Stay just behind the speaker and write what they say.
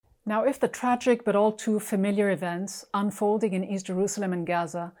Now, if the tragic but all too familiar events unfolding in East Jerusalem and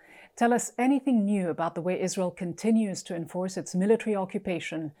Gaza tell us anything new about the way Israel continues to enforce its military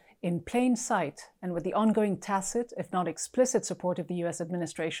occupation in plain sight and with the ongoing tacit, if not explicit, support of the US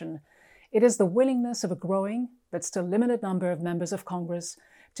administration, it is the willingness of a growing but still limited number of members of Congress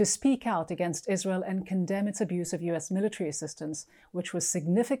to speak out against Israel and condemn its abuse of US military assistance, which was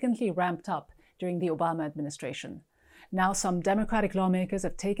significantly ramped up during the Obama administration. Now, some Democratic lawmakers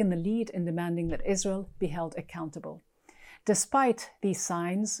have taken the lead in demanding that Israel be held accountable. Despite these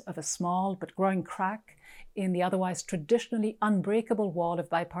signs of a small but growing crack in the otherwise traditionally unbreakable wall of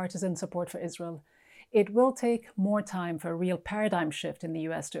bipartisan support for Israel, it will take more time for a real paradigm shift in the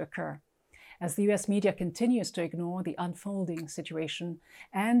US to occur. As the US media continues to ignore the unfolding situation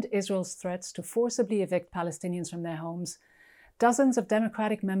and Israel's threats to forcibly evict Palestinians from their homes, dozens of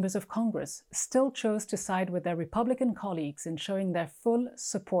Democratic members of Congress still chose to side with their Republican colleagues in showing their full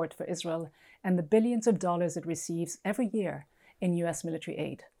support for Israel and the billions of dollars it receives every year in US military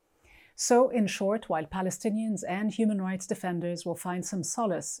aid. So, in short, while Palestinians and human rights defenders will find some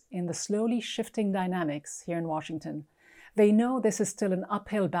solace in the slowly shifting dynamics here in Washington, they know this is still an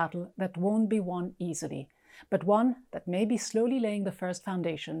uphill battle that won't be won easily, but one that may be slowly laying the first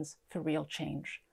foundations for real change.